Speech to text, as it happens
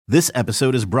This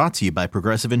episode is brought to you by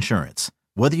Progressive Insurance.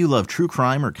 Whether you love true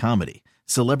crime or comedy,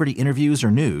 celebrity interviews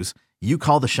or news, you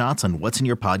call the shots on what's in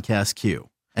your podcast queue.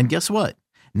 And guess what?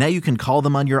 Now you can call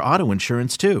them on your auto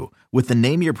insurance too with the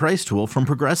Name Your Price tool from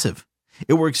Progressive.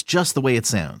 It works just the way it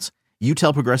sounds. You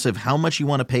tell Progressive how much you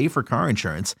want to pay for car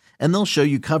insurance, and they'll show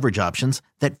you coverage options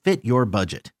that fit your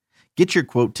budget. Get your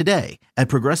quote today at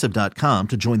Progressive.com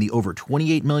to join the over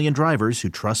 28 million drivers who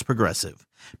trust Progressive.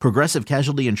 Progressive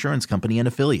Casualty Insurance Company and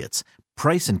Affiliates.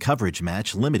 Price and coverage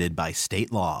match limited by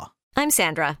state law. I'm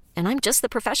Sandra, and I'm just the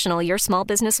professional your small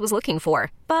business was looking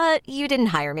for. But you didn't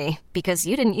hire me because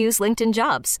you didn't use LinkedIn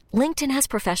Jobs. LinkedIn has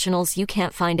professionals you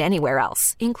can't find anywhere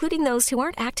else, including those who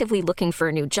aren't actively looking for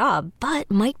a new job, but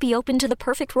might be open to the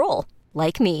perfect role,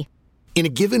 like me. In a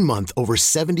given month, over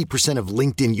 70% of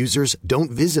LinkedIn users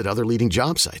don't visit other leading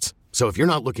job sites. So if you're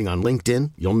not looking on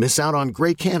LinkedIn, you'll miss out on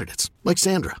great candidates like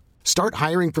Sandra. Start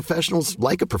hiring professionals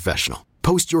like a professional.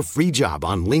 Post your free job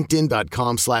on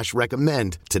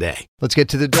linkedin.com/recommend today. Let's get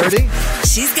to the dirty.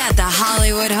 She's got the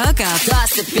Hollywood hookup,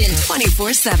 gossiping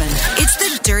 24/7. It's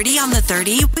the Dirty on the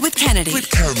 30 with Kennedy.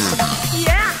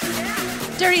 Yeah.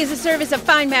 Dirty is a service of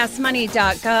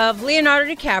findmassmoney.gov.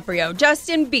 Leonardo DiCaprio,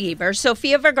 Justin Bieber,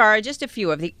 Sofia Vergara, just a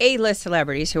few of the A-list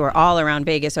celebrities who are all around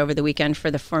Vegas over the weekend for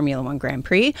the Formula One Grand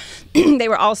Prix. They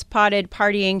were all spotted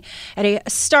partying at a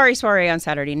starry soiree on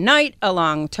Saturday night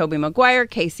along Tobey Maguire,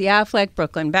 Casey Affleck,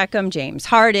 Brooklyn Beckham, James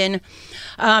Harden.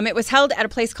 It was held at a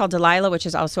place called Delilah, which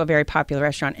is also a very popular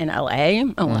restaurant in L.A.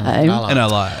 In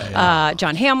L.A.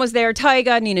 John Hamm was there,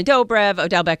 Tyga, Nina Dobrev,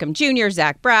 Odell Beckham Jr.,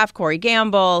 Zach Braff, Corey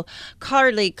Gamble,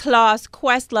 Carly Kloss,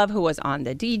 Questlove, who was on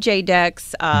the DJ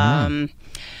decks.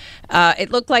 It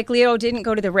looked like Leo didn't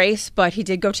go to the race, but he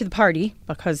did go to the party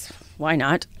because why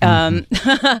not?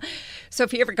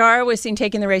 Sofia Vergara was seen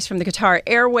taking the race from the Qatar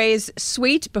Airways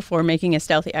suite before making a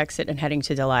stealthy exit and heading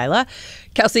to Delilah.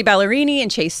 Kelsey Ballerini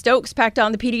and Chase Stokes packed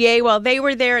on the PDA while they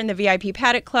were there in the VIP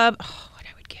Paddock Club. Oh, what I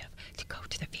would give to go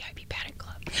to the VIP Paddock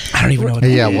Club. I don't even know what that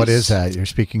is. Yeah, what is that? You're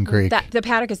speaking Greek. The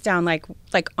paddock is down like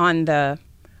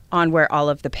on where all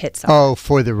of the pits are. Oh,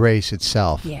 for the race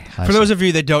itself. Yeah. For those of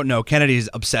you that don't know, Kennedy's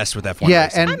obsessed with F1 yeah,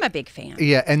 racing. and I'm a big fan.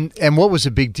 Yeah, and what was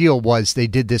a big deal was they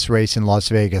did this race in Las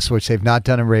Vegas, which they've not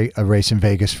done a race in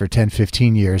Vegas for 10,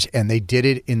 15 years, and they did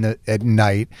it at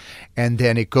night, and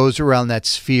then it goes around that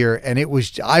sphere, and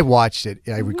I watched it,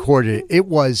 I recorded it. It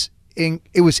was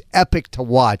epic to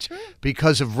watch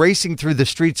because of racing through the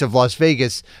streets of Las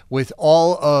Vegas with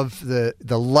all of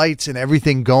the lights and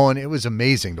everything going. It was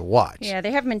amazing to watch. Yeah,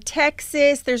 they have them in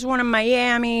Texas. There's one in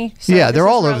Miami. So yeah, they're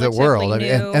all over the world,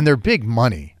 and they're big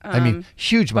money. I mean,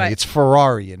 huge money. It's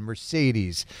Ferrari and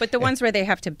Mercedes. But the ones where they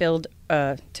have to build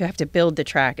the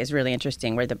track is really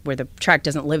interesting. Where the track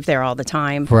doesn't live there all the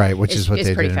time, right? Which is what they did.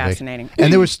 It's pretty fascinating.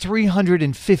 And there was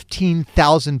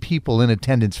 315,000 people in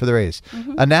attendance for the race.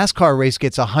 Mm-hmm. A NASCAR race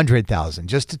gets 100,000.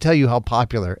 Just to tell you how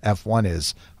popular F1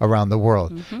 is around the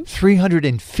world,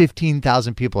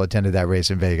 315,000 people attended that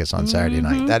race in Vegas on Saturday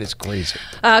night. That is crazy.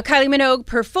 Kylie Minogue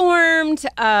performed.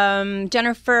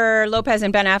 Jennifer Lopez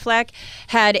and Ben Affleck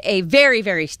had a very,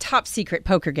 very top secret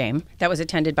poker game that was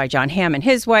attended by John Hamm and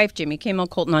his wife, Jimmy Kimmel,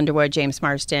 Colton Underwood, James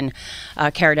Marsden,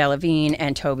 Cara Delevingne,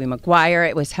 and Tobey Maguire.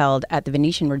 It was held at the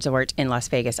Venetian Resort in Las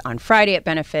Vegas on Friday. It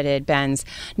benefited Ben's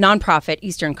nonprofit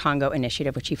Eastern Congo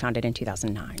Initiative, which he founded in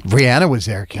 2009. Rihanna was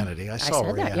there, Kennedy. I saw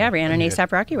said Rihanna. That. Yeah, Rihanna and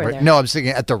A$AP Rocky were there. No, I'm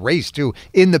thinking at the race too,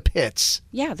 in the pits.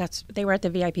 Yeah, they were at the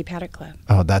VIP Paddock Club.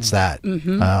 Oh, that's that.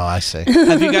 Mm-hmm. Oh, I see.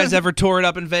 Have you guys ever toured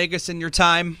up in Vegas in your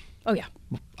time? Oh, yeah.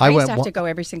 I used to have to go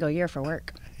every single year for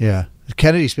work. Yeah.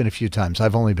 Kennedy's been a few times.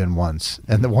 I've only been once.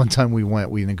 And the one time we went,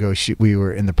 we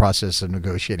were in the process of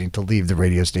negotiating to leave the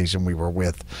radio station we were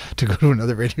with to go to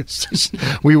another radio station.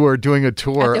 We were doing a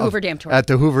tour. At the Hoover Dam tour. At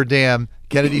the Hoover Dam.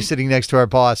 Kennedy's sitting next to our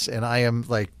boss, and I am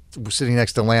sitting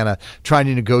next to Lana trying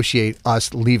to negotiate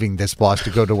us leaving this boss to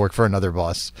go to work for another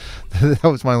boss. That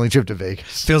was my only trip to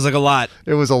Vegas. Feels like a lot.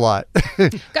 It was a lot.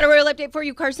 Got a royal update for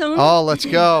you, Carson. Oh, let's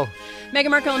go. Meghan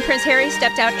Markle and Prince Harry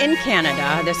stepped out in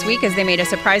Canada this week as they made a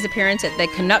surprise appearance at the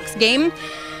Canucks game.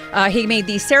 He made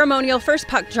the ceremonial first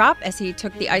puck drop as he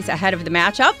took the ice ahead of the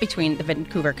matchup between the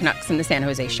Vancouver Canucks and the San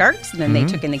Jose Sharks. And then they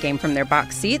took in the game from their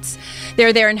box seats.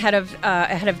 They're there ahead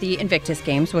of the Invictus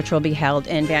Games, which will be held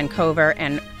in Vancouver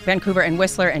and Vancouver and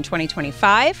Whistler in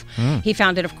 2025. He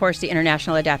founded, of course, the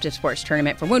International Adaptive Sports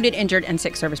Tournament for Wounded, Injured, and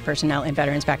Sick Service Personnel and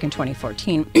Veterans back in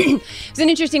 2014. It was an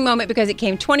interesting moment because it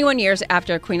came 21 years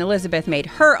after Queen Elizabeth made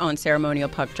her own ceremonial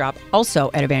puck drop, also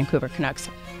at a Vancouver Canucks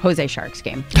Jose Sharks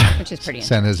game, which is pretty interesting.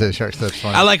 San Jose Sharks, that's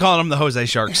funny. I like calling them the Jose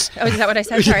Sharks. Oh, is that what I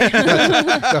said? Sorry.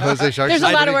 The Jose Sharks. There's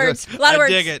a lot of words. A lot of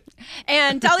words. I dig it.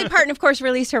 And Dolly Parton, of course,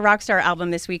 released her Rockstar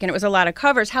album this week, and it was a lot of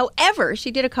covers. However,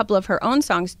 she did a couple of her own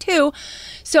songs, too.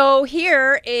 So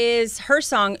here is her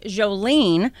song,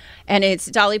 Jolene, and it's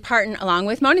Dolly Parton along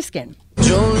with Måneskin.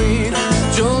 Jolene,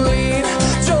 Jolene,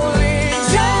 Jolene,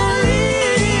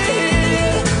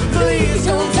 Jolene. Please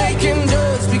don't take him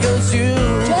just because you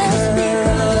can.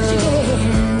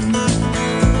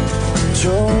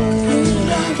 Jolene,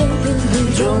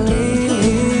 Jolene.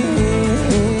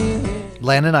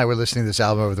 Lan and I were listening to this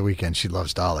album over the weekend. She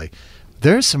loves Dolly.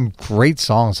 There's some great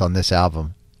songs on this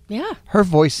album. Yeah. Her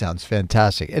voice sounds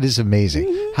fantastic. It is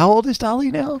amazing. How old is Dolly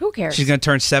now? Who cares? She's going to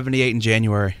turn 78 in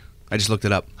January. I just looked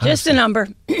it up. Just a number.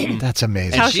 That's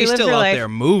amazing. How And she she's lives still her out life. there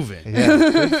moving. Yeah,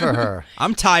 good for her.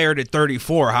 I'm tired at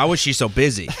 34. How is she so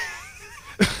busy?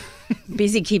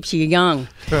 Busy keeps you young.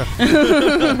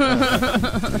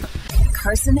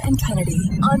 Carson and Kennedy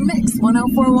on Mix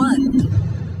 104.1.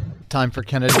 Time for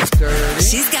Kennedy's Dirty.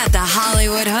 She's got the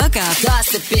Hollywood hookup.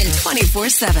 Gossiping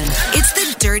 24/7. It's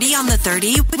the Dirty on the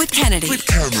 30 with Kennedy.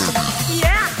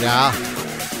 Yeah.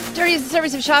 Dirty is the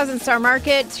service of Shaw's and Star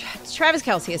Market. Travis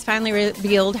Kelce has finally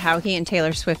revealed how he and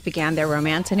Taylor Swift began their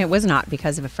romance, and it was not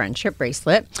because of a friendship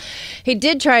bracelet. He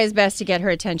did try his best to get her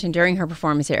attention during her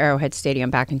performance at Arrowhead Stadium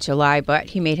back in July, but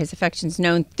he made his affections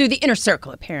known through the inner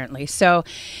circle, apparently. So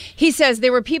he says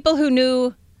there were people who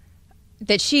knew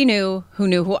that she knew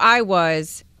who I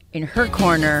was in her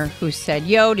corner, who said,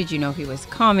 yo, did you know he was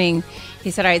coming?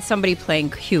 He said, I had somebody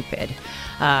playing Cupid.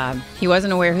 He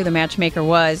wasn't aware who the matchmaker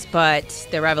was, but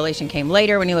the revelation came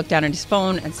later when he looked down at his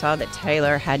phone and saw that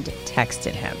Taylor had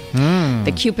texted him.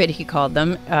 The Cupid, he called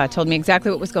them, told me exactly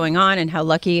what was going on and how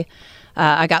lucky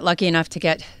I got lucky enough to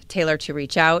get Taylor to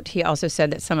reach out. He also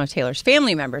said that some of Taylor's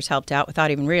family members helped out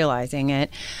without even realizing it.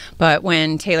 But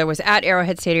when Taylor was at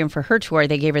Arrowhead Stadium for her tour,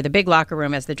 they gave her the big locker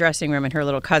room as the dressing room, and her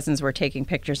little cousins were taking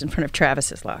pictures in front of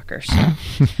Travis's locker. So.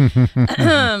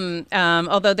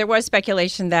 Although there was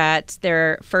speculation that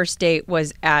their first date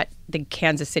was at the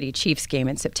Kansas City Chiefs game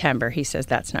in September. He says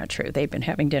that's not true. They'd been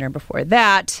having dinner before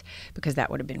that because that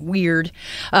would have been weird.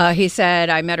 He said,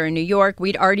 I met her in New York.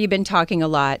 We'd already been talking a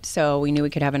lot, so we knew we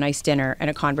could have a nice dinner and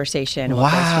a conversation.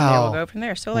 We'll go from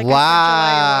there. So like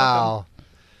Wow.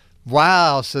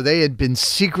 Wow. So they had been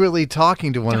secretly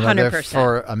talking to one another 100%.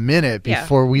 for a minute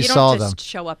before we saw them. You don't just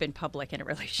show up in public in a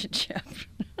relationship.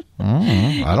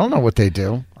 I don't know what they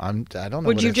do. I don't know.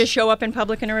 Would you just show up in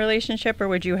public in a relationship, or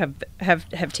would you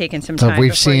have taken some time?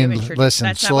 We've before you seen. introduced- Listen,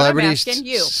 That's celebrities. Not what I'm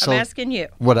asking you. so- I'm asking you.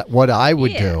 What I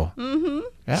would do. Mm-hmm.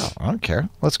 Yeah, I don't care.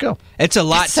 Let's go. It's a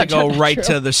lot to such go untrue. right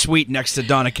to the suite next to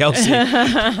Donna Kelce,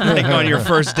 like on your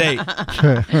first date.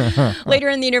 Later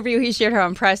in the interview, he shared how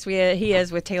impressed he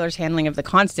is with Taylor's handling of the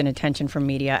constant attention from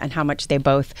media and how much they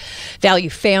both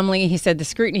value family. He said the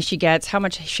scrutiny she gets, how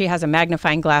much she has a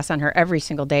magnifying glass on her every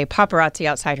single day, paparazzi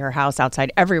outside her house,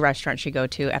 outside every restaurant she go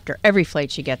to, after every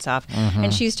flight she gets off,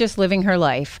 and she's just living her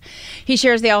life. He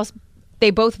shares they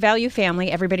both value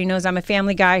family. Everybody knows I'm a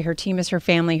family guy. Her team is her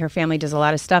family. Her family does a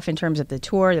lot of stuff in terms of the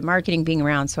tour, the marketing, being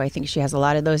around. So I think she has a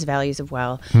lot of those values as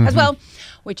well,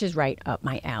 which is right up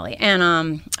my alley.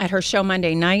 And at her show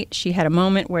Monday night, she had a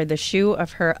moment where the shoe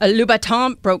of her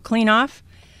Louboutin broke clean off.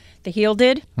 The heel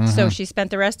did. So she spent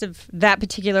the rest of that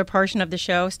particular portion of the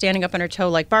show standing up on her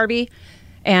toe like Barbie.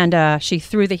 And she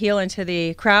threw the heel into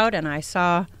the crowd, and I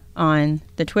saw on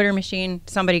the Twitter machine,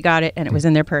 somebody got it, and it was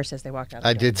in their purse as they walked out.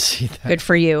 I did see that. Good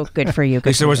for you. Good for you. At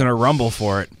least there wasn't a rumble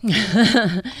for it.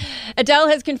 Adele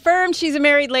has confirmed she's a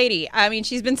married lady. I mean,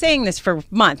 she's been saying this for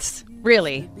months,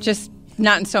 really, just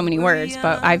not in so many words,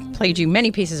 but I've played you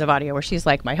many pieces of audio where she's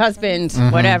like, my husband,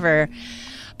 whatever.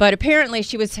 But apparently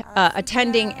she was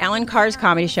attending Alan Carr's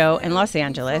comedy show in Los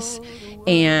Angeles.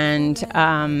 And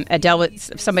Adele,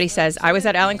 somebody says, I was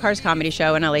at Alan Carr's comedy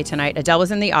show in LA tonight. Adele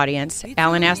was in the audience.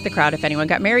 Alan asked the crowd if anyone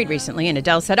got married recently, and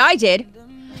Adele said, I did.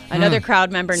 Another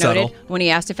crowd member noted Subtle. when he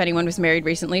asked if anyone was married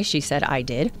recently, she said, I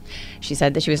did. She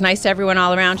said that she was nice to everyone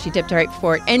all around. She dipped right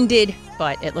before it ended,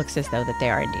 but it looks as though that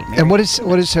they are indeed married. And what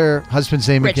is her husband's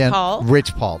name Rich again? Paul.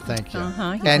 Rich Paul. Thank you.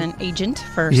 He's an agent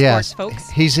for yes, sports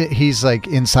folks. He's like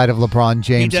inside of LeBron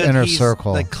James' inner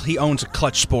circle. Like he owns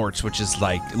Clutch Sports, which is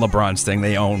like LeBron's thing.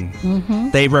 They own.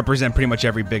 They represent pretty much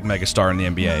every big megastar in the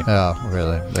NBA. Oh,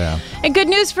 really? Yeah. And good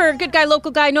news for good guy,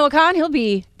 local guy Noah Khan. He'll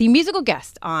be the musical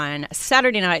guest on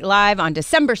Saturday Night Live on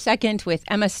December 2nd with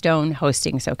Emma Stone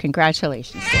hosting. So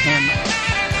congratulations to him.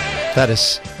 That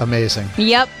is amazing.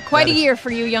 Yep, quite a year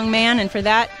for you, young man, and for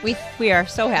that, we are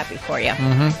so happy for you.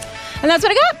 And that's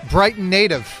what I got. Brighton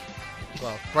native.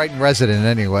 Well, Brighton resident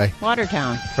anyway.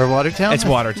 Watertown. Or Watertown? It's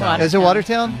Watertown. Is it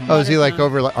Watertown? Oh, is he like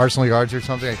over like Arsenal Yards or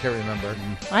something? I can't remember.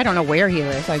 I don't know where he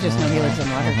lives. I just know he lives in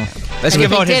Watertown. Let's And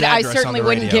give if he out his did, I address certainly on the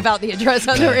wouldn't radio. give out the address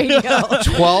on the radio.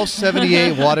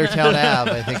 1278 Watertown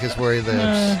Ave, I think is where he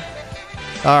lives.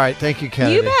 All right, thank you,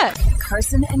 Kennedy. You bet.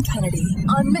 Carson and Kennedy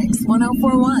on Mix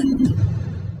 1041.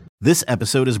 This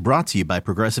episode is brought to you by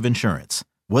Progressive Insurance.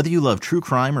 Whether you love true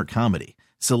crime or comedy,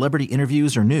 celebrity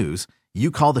interviews or news, you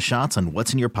call the shots on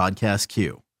what's in your podcast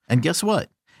queue. And guess what?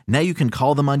 Now you can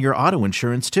call them on your auto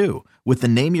insurance too with the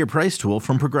Name Your Price tool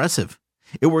from Progressive.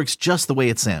 It works just the way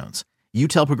it sounds. You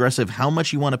tell Progressive how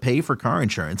much you want to pay for car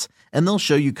insurance, and they'll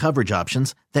show you coverage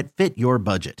options that fit your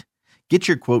budget. Get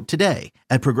your quote today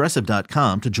at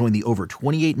Progressive.com to join the over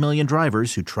 28 million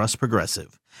drivers who trust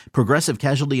Progressive. Progressive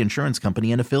Casualty Insurance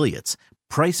Company and Affiliates.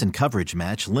 Price and coverage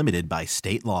match limited by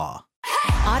state law.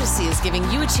 Odyssey is giving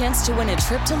you a chance to win a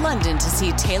trip to London to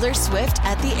see Taylor Swift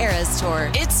at the Eras Tour.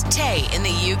 It's Tay in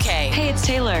the UK. Hey, it's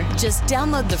Taylor. Just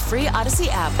download the free Odyssey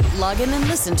app, log in and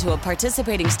listen to a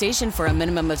participating station for a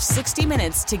minimum of 60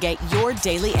 minutes to get your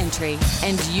daily entry.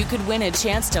 And you could win a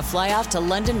chance to fly off to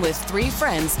London with 3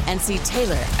 friends and see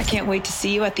Taylor. I can't wait to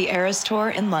see you at the Eras Tour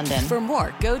in London. For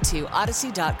more, go to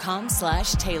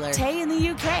odyssey.com/Taylor. Tay in the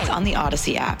UK. It's on the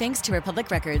Odyssey app. Thanks to Republic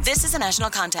Records. This is a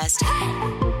national contest.